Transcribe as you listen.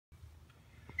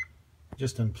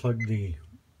just unplugged the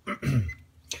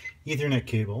Ethernet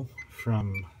cable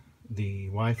from the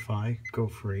Wi-Fi Go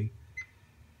Free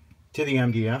to the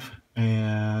MDF,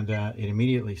 and it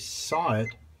immediately saw it,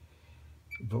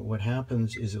 but what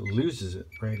happens is it loses it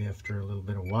right after a little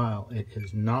bit of while. It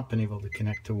has not been able to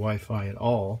connect to Wi-Fi at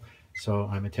all, so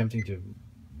I'm attempting to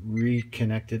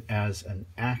reconnect it as an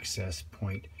access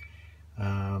point.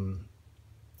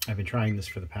 I've been trying this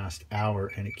for the past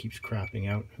hour and it keeps crapping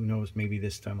out. Who knows, maybe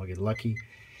this time I'll get lucky.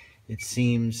 It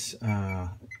seems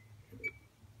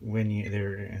when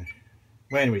you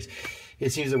well, anyways,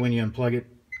 it seems that when you unplug it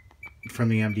from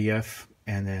the MDF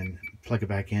and then plug it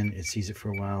back in, it sees it for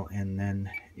a while and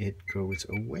then it goes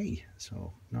away.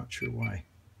 So not sure why,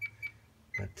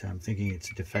 but I'm thinking it's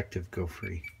a defective Go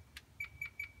Free.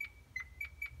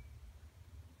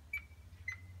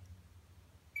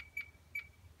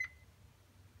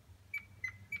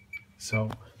 So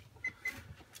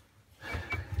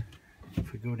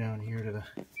if we go down here to the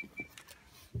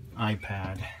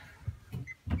iPad,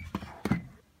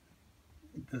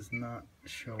 it does not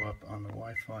show up on the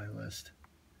Wi-Fi list,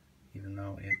 even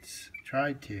though it's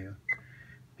tried to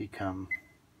become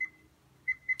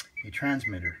a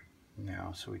transmitter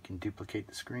now so we can duplicate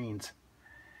the screens,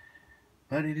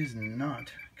 but it is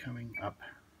not coming up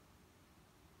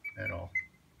at all.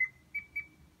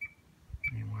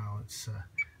 Meanwhile, it's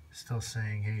still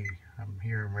saying, hey, I'm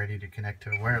here, I'm ready to connect to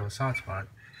a wireless hotspot,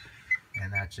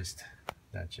 and that just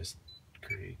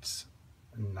creates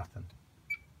nothing.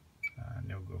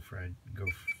 No Go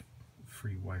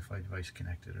Free Wi-Fi device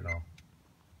connected at all.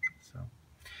 So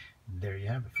there you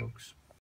have it, folks.